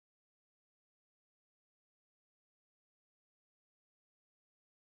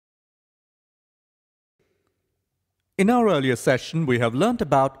In our earlier session, we have learnt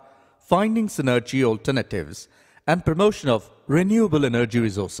about finding synergy alternatives and promotion of renewable energy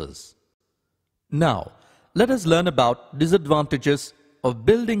resources. Now, let us learn about disadvantages of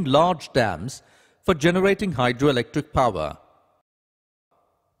building large dams for generating hydroelectric power.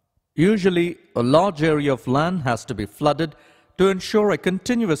 Usually, a large area of land has to be flooded to ensure a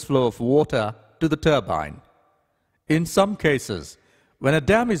continuous flow of water to the turbine. In some cases, when a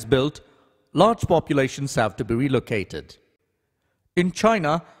dam is built, large populations have to be relocated. In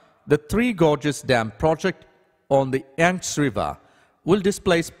China, the Three Gorges Dam project on the Yangtze River will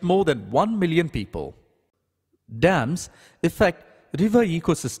displace more than 1 million people. Dams affect river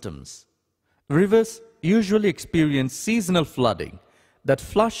ecosystems. Rivers usually experience seasonal flooding that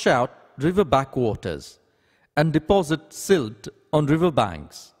flush out river backwaters and deposit silt on river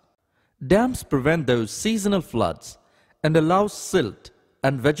banks. Dams prevent those seasonal floods and allow silt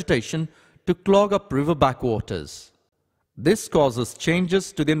and vegetation to clog up river backwaters. This causes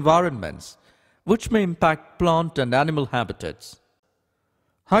changes to the environments, which may impact plant and animal habitats.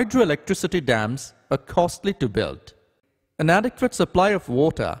 Hydroelectricity dams are costly to build. An adequate supply of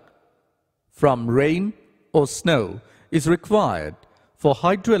water from rain or snow is required for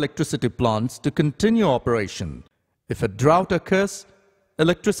hydroelectricity plants to continue operation. If a drought occurs,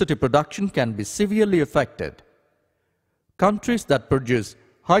 electricity production can be severely affected. Countries that produce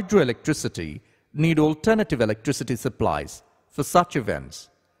hydroelectricity need alternative electricity supplies for such events.